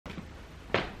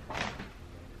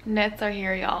Knits are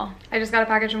here, y'all. I just got a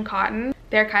package from Cotton.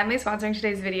 They're kindly sponsoring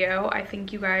today's video. I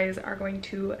think you guys are going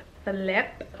to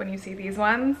flip when you see these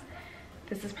ones.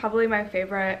 This is probably my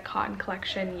favorite cotton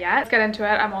collection yet. Let's get into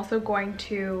it. I'm also going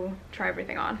to try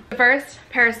everything on. The first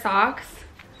pair of socks,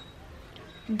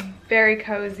 very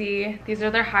cozy. These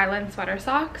are their Highland sweater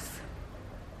socks.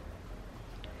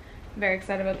 Very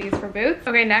excited about these for boots.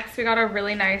 Okay, next we got a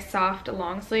really nice soft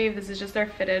long sleeve. This is just their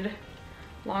fitted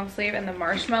long sleeve in the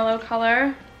marshmallow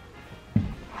color.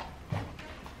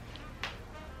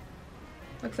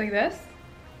 Looks like this.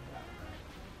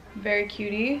 Very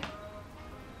cutie.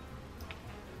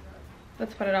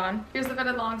 Let's put it on. Here's the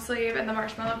fitted long sleeve in the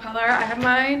marshmallow color. I have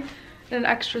mine in an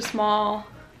extra small.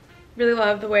 Really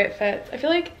love the way it fits. I feel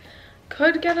like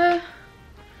could get a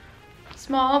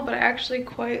small, but I actually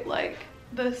quite like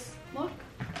this look.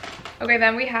 Okay,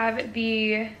 then we have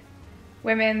the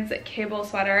women's cable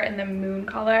sweater in the moon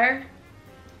color.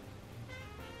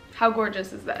 How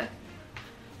gorgeous is this?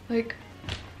 Like,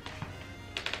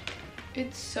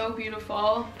 it's so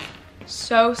beautiful,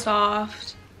 so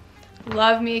soft.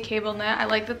 Love me a cable knit. I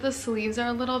like that the sleeves are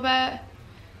a little bit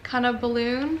kind of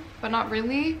balloon, but not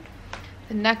really.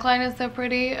 The neckline is so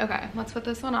pretty. Okay, let's put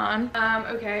this one on.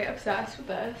 Okay, obsessed with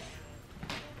this.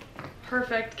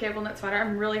 Perfect cable knit sweater.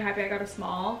 I'm really happy I got a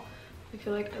small. I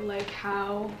feel like I like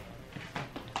how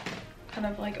kind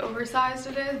of like oversized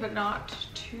it is, but not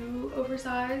too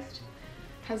oversized.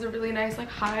 Has a really nice like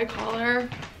high collar.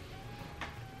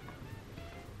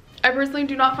 I personally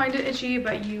do not find it itchy,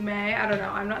 but you may. I don't know.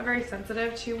 I'm not very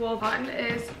sensitive to wool. Cotton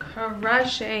is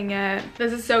crushing it.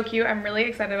 This is so cute. I'm really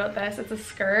excited about this. It's a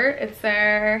skirt. It's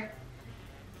their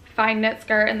fine knit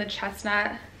skirt in the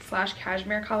chestnut /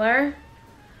 cashmere color.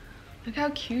 Look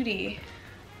how cutie.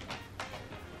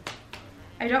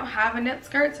 I don't have a knit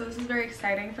skirt, so this is very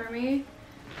exciting for me.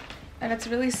 And it's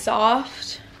really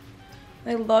soft.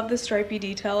 I love the stripy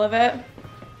detail of it.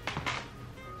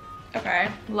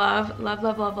 Okay, love, love,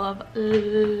 love, love, love,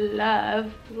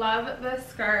 love. Love this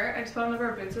skirt. I just put on a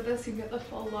pair of boots with this so you get the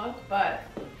full look, but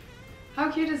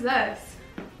how cute is this?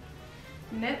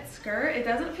 Knit skirt. It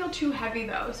doesn't feel too heavy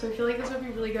though, so I feel like this would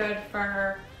be really good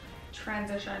for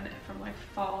transition from like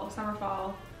fall, summer,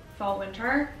 fall,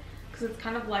 winter, because it's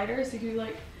kind of lighter, so you can do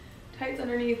like tights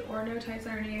underneath or no tights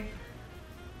underneath.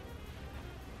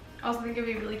 I also think it'd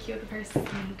be really cute with a pair of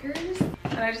sneakers.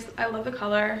 And I love the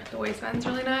color. The waistband's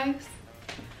really nice.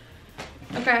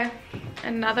 Okay,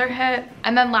 another hit.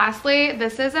 And then lastly,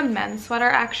 this is a men's sweater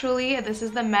actually. This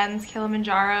is the men's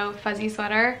Kilimanjaro fuzzy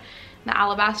sweater in the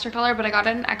alabaster color, but I got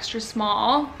it in extra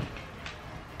small.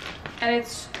 And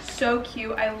it's so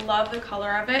cute. I love the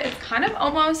color of it. It's kind of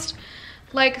almost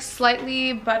like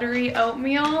slightly buttery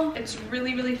oatmeal. It's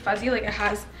really, really fuzzy. Like it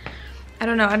has, I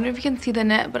don't know if you can see the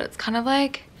knit, but it's kind of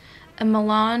like a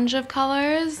melange of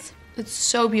colors. It's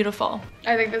so beautiful.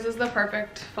 I think this is the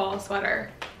perfect fall sweater.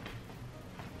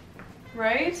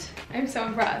 Right? I'm so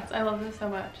impressed. I love this so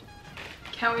much.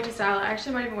 Can't wait to style it. I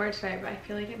actually might even wear it today, but I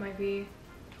feel like it might be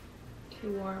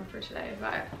too warm for today,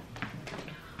 but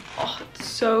oh, it's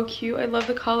so cute. I love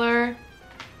the color.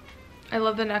 I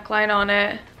love the neckline on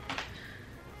it.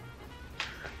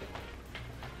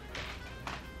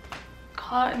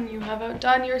 Cotton, you have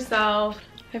outdone yourself.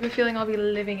 I have a feeling I'll be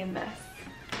living in this.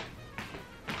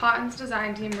 Cotton's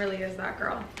design team really is that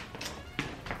girl.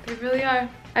 They really are.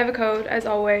 I have a code as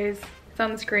always. It's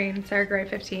on the screen, Sarah Gray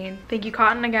 15. Thank you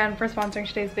Cotton again for sponsoring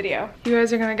today's video. You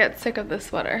guys are gonna get sick of this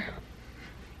sweater.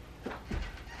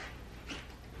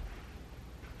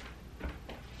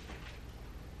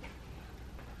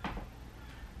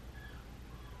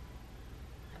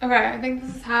 Okay, I think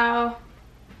this is how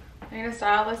I'm gonna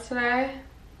style this today.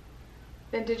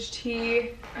 Vintage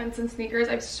tee and some sneakers.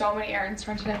 I have so many errands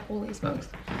to run today. Holy smokes.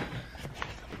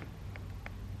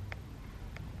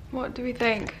 What do we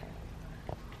think?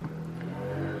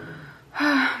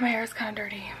 My hair is kind of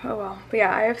dirty. Oh well. But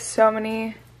yeah, I have so many.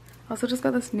 I also just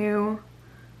got this new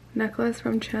necklace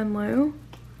from Chen Lu,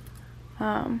 which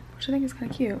I think is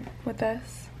kind of cute with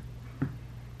this.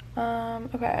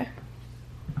 Okay. I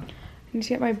need to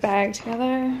get my bag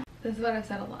together. This is what I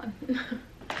settled on.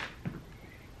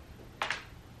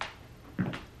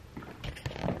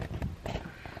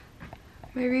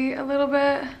 Maybe a little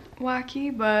bit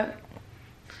wacky, but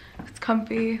it's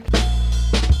comfy.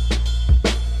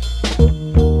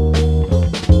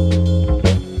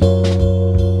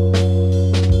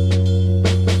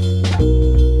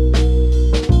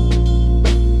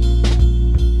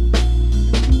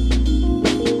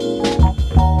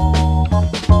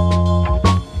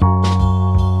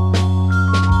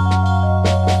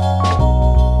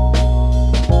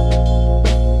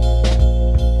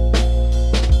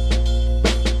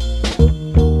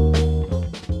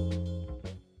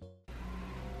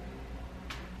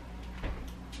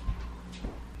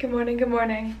 morning, good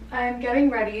morning. I'm getting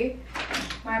ready.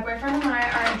 My boyfriend and I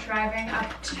are driving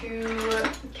up to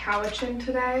Cowichan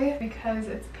today because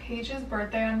it's Paige's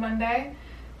birthday on Monday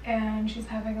and she's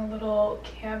having a little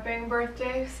camping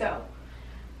birthday, so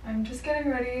I'm just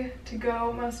getting ready to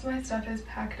go. Most of my stuff is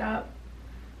packed up.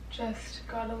 Just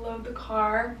gotta load the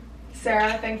car.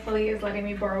 Sarah, thankfully, is letting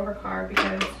me borrow her car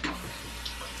because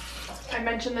I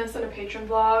mentioned this in a patron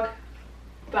vlog,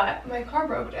 but my car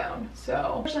broke down.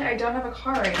 So actually I don't have a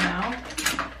car right now,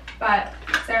 but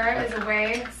Sarah is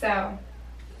away, so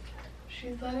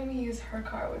she's letting me use her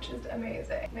car, which is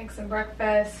amazing. Make some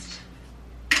breakfast,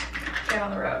 get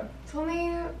on the road.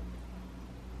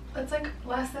 It's like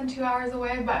less than 2 hours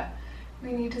away, but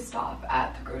we need to stop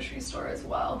at the grocery store as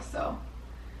well, so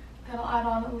that'll add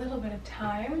on a little bit of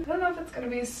time. I don't know if it's gonna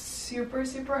be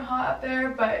super hot up there,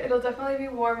 but it'll definitely be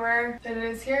warmer than it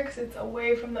is here because it's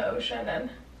away from the ocean and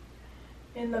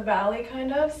in the valley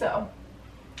kind of. So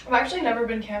I've actually never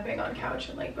been camping on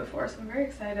Cowichan Lake before, so I'm very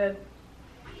excited.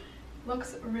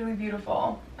 Looks really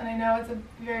beautiful, and I know it's a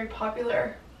very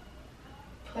popular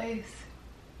place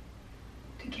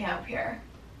to camp here.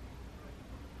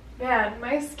 Man,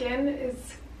 my skin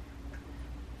is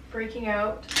breaking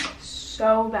out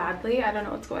so badly. I don't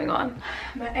know what's going on.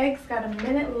 My egg's got a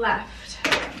minute left.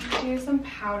 I do some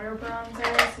powder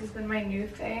bronzer. This has been my new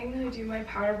thing. I do my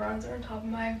powder bronzer on top of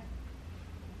my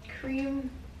cream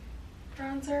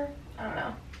bronzer. I don't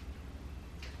know.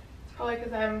 It's probably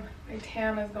because my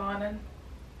tan is gone and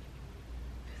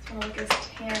I just want to look as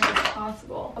tan as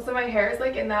possible. Also, my hair is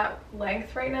like in that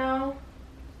length right now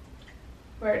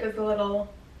where it does a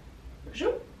little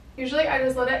zoop. Usually I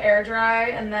just let it air dry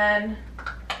and then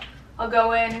I'll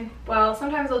go in, well,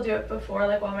 sometimes I'll do it before,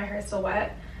 like while my hair is still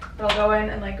wet, but I'll go in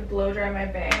and like blow dry my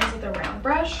bangs with a round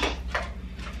brush.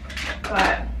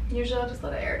 But usually I'll just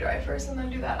let it air dry first and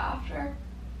then do that after.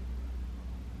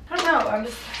 I don't know, I'm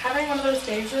just having one of those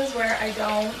phases where I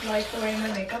don't like the way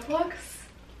my makeup looks.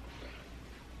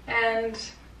 And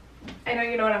I know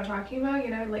you know what I'm talking about,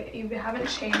 you know, like you haven't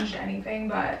changed anything,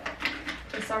 but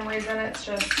for some reason it's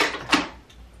just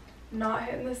not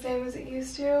hitting the same as it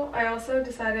used to. I also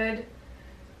decided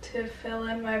to fill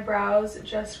in my brows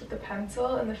just with the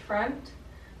pencil in the front,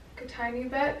 like a tiny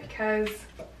bit, because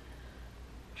I'm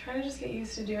trying to just get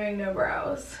used to doing no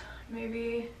brows.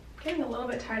 Maybe getting a little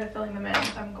bit tired of filling them in,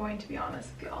 if I'm going to be honest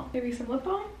with y'all. Maybe some lip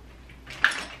balm.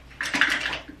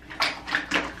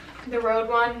 The Road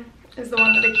one is the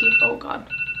one that I keep, oh god.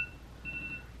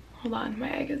 Hold on, my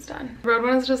egg is done. The Road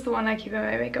one is just the one I keep in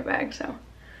my makeup bag, so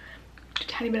a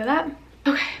tiny bit of that.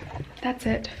 Okay, that's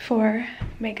it for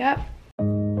makeup.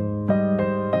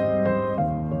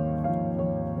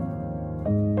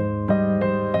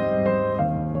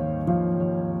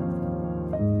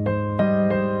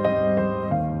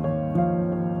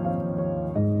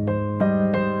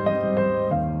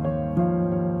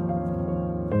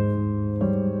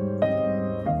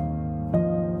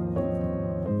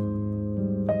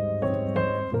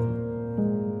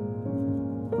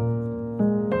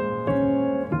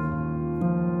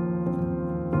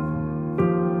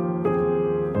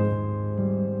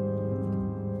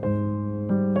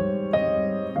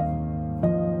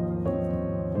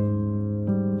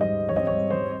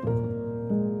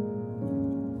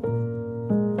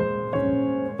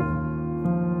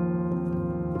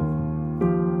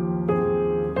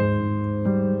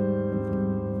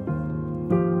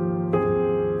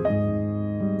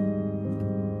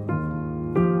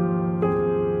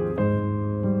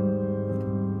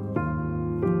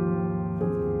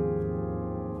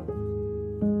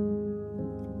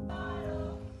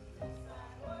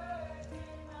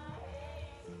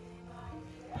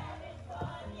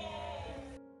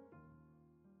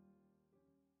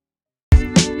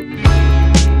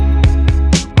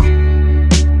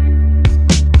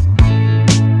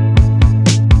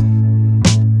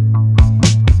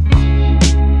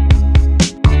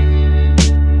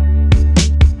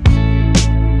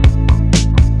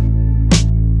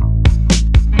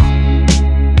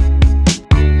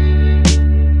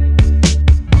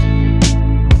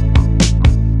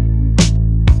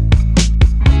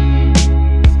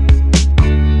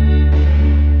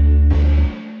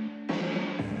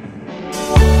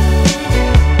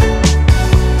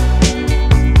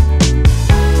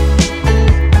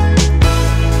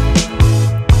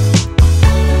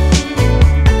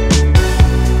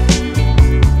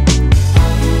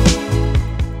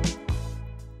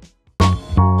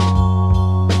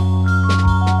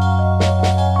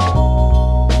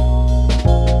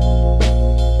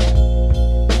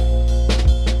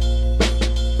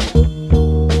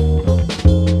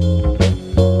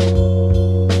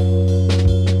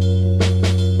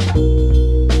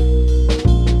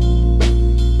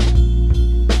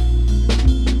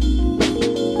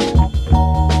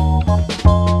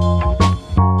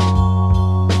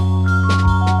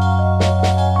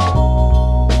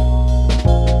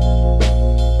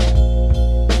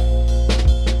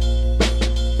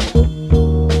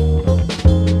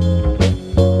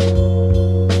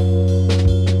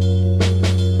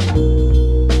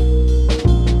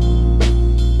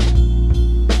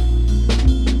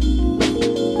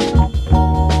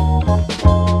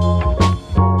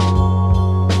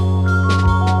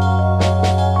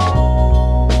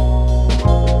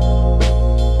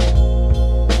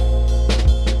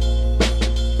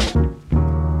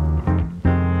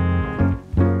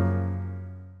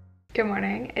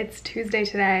 Tuesday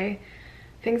today.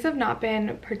 Things have not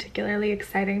been particularly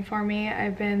exciting for me.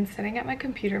 I've been sitting at my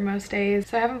computer most days,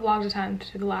 so I haven't vlogged a ton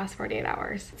through the last 48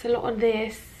 hours. It's a lot of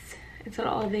this, it's a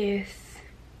lot of this,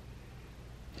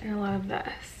 and a lot of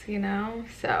this, you know?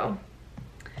 So,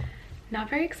 not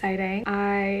very exciting.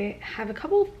 I have a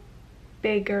couple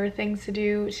bigger things to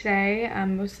do today,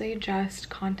 mostly just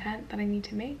content that I need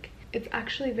to make. It's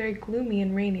actually very gloomy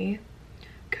and rainy.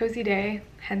 Cozy day,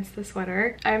 hence the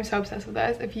sweater. I am so obsessed with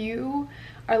this. If you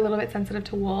are a little bit sensitive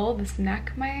to wool, this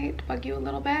neck might bug you a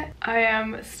little bit. I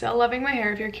am still loving my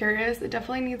hair if you're curious. It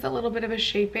definitely needs a little bit of a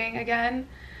shaping again.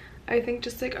 I think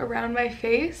just like around my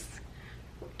face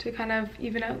to kind of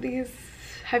even out these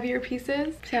heavier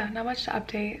pieces. So yeah, not much to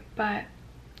update, but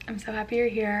I'm so happy you're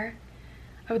here.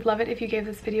 I would love it if you gave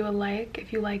this video a like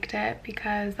if you liked it,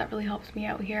 because that really helps me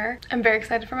out here. I'm very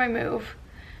excited for my move.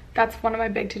 That's one of my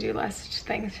big to-do list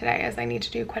things today, is I need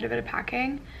to do quite a bit of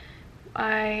packing.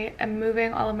 I am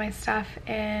moving all of my stuff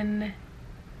in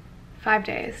 5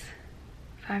 days.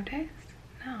 5 days?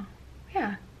 No.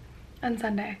 Yeah. On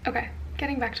Sunday. Okay,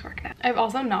 getting back to work now. I've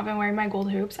also not been wearing my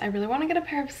gold hoops. I really want to get a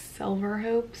pair of silver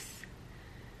hoops.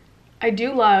 I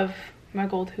do love my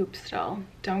gold hoops still,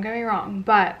 don't get me wrong,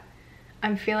 but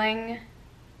I'm feeling,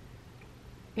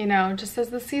 you know, just as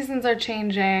the seasons are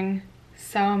changing,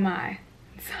 so am I.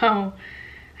 So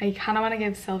I kind of want to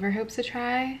give silver hoops a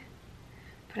try,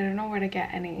 but I don't know where to get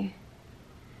any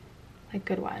like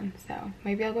good ones. So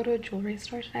maybe I'll go to a jewelry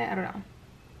store today. I don't know.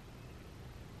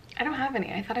 I don't have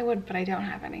any. I thought I would, but I don't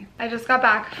have any. I just got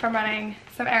back from running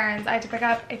some errands. I had to pick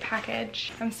up a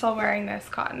package. I'm still wearing this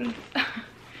cotton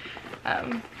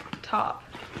top,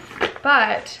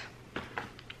 but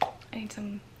I need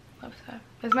some love stuff.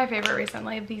 This is my favorite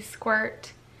recently, the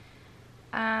Squirt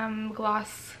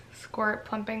gloss, Squirt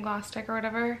plumping gloss stick or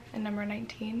whatever, in number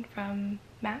 19 from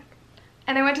MAC.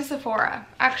 And I went to Sephora.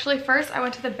 Actually, first I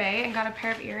went to the Bay and got a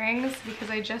pair of earrings because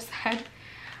I just said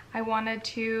I wanted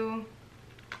to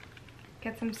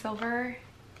get some silver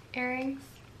earrings.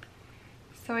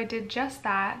 So I did just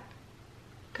that.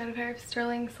 Got a pair of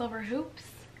sterling silver hoops.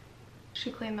 She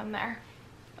cleaned them there,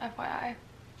 FYI.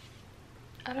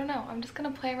 I don't know, I'm just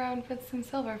gonna play around with some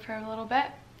silver for a little bit.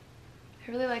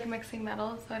 I really like mixing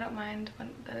metals, so I don't mind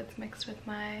that it's mixed with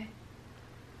my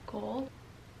gold.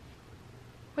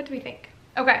 What do we think?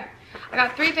 Okay, I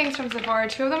got 3 things from Sephora.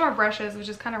 2 of them are brushes, which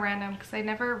is kind of random because I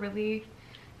never really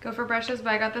go for brushes,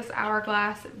 but I got this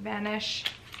Hourglass Vanish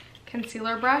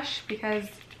concealer brush because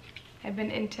I've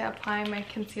been into applying my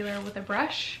concealer with a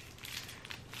brush.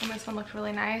 And this one looked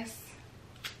really nice.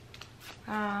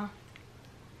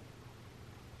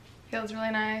 Feels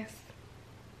really nice.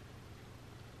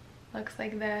 Looks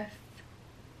like this.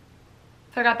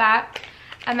 So I got that.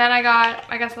 And then I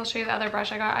guess I'll show you the other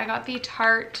brush I got. I got the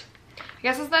Tarte, I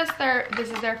guess this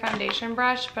is their foundation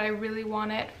brush, but I really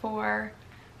want it for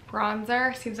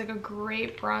bronzer. Seems like a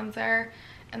great bronzer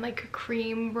and like a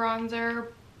cream bronzer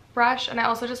brush. And I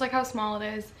also just like how small it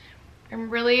is. I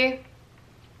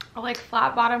like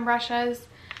flat bottom brushes.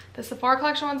 The Sephora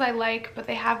collection ones I like, but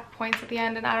they have points at the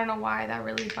end and I don't know why. That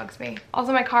really bugs me.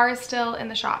 Also, my car is still in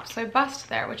the shop, so I bussed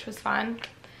there, which was fun.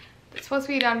 It's supposed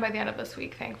to be done by the end of this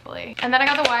week, thankfully. And then I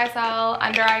got the YSL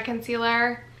under eye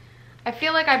concealer. I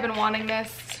feel like I've been wanting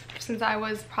this since I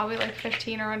was probably like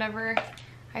 15 or whatever.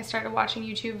 I started watching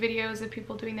YouTube videos of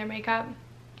people doing their makeup.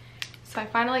 So I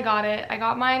finally got it. I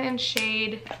got mine in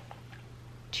shade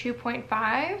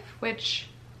 2.5, which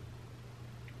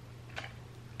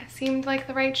seemed like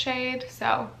the right shade.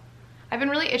 So I've been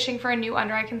really itching for a new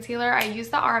under eye concealer. I use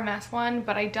the RMS one,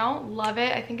 but I don't love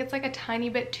it. I think it's like a tiny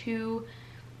bit too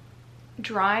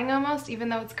drying almost, even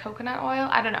though it's coconut oil.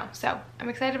 I don't know. So I'm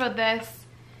excited about this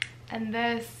and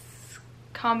this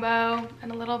combo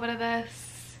and a little bit of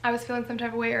this. I was feeling some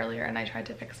type of way earlier and I tried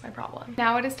to fix my problem.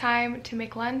 Now it is time to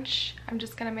make lunch. I'm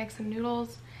just gonna make some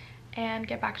noodles and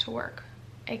get back to work,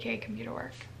 aka computer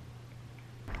work.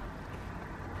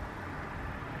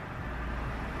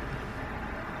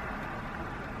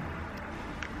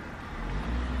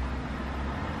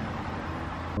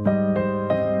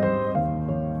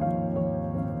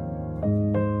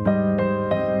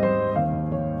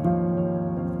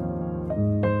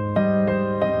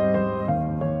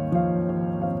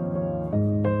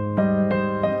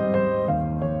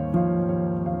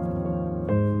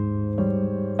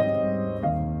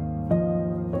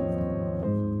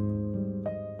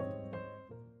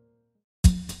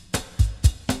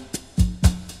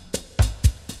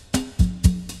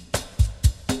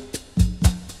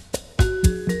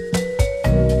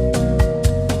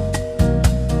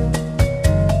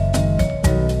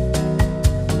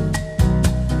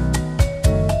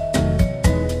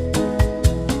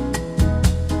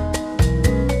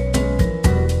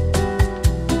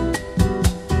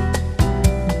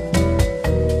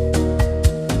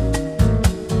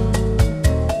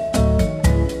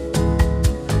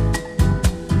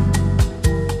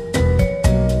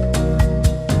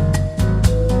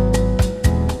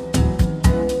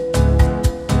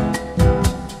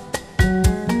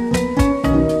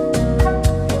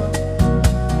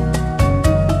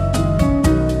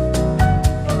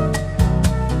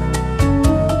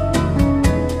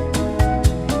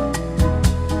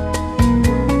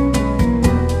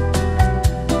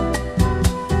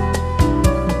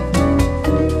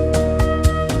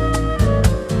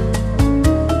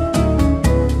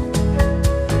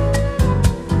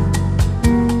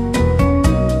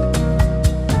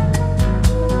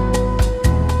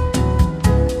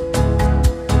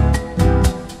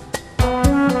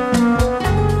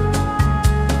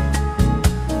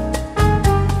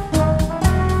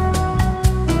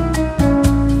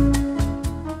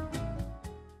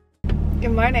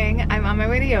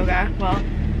 yoga. Well,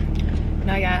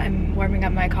 not yet. I'm warming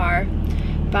up my car.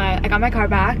 But I got my car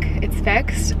back. It's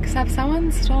fixed, except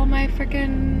someone stole my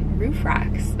freaking roof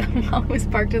racks while I was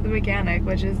parked at the mechanic,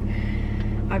 which is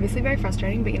obviously very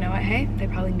frustrating, but you know what? Hey, they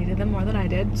probably needed them more than I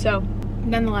did. So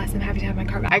nonetheless, I'm happy to have my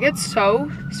car back. I get so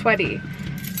sweaty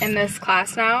in this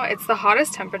class now. It's the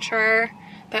hottest temperature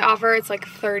they offer. It's like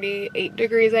 38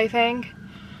 degrees, I think.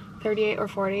 38 or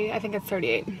 40. I think it's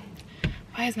 38.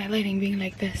 Why is my lighting being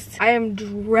like this? I am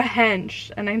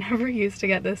drenched and I never used to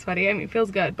get this sweaty. I mean, it feels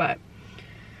good, but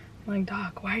I'm like,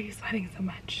 Doc, why are you sweating so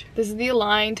much? This is the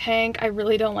Align tank. I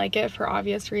really don't like it for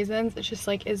obvious reasons. It just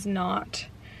like is not,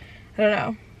 I don't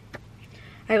know.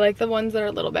 I like the ones that are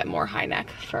a little bit more high neck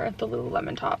for the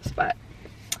Lululemon tops, but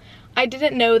I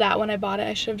didn't know that when I bought it.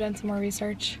 I should have done some more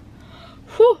research.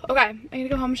 Whew, okay, I need to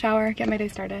go home, shower, get my day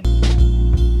started.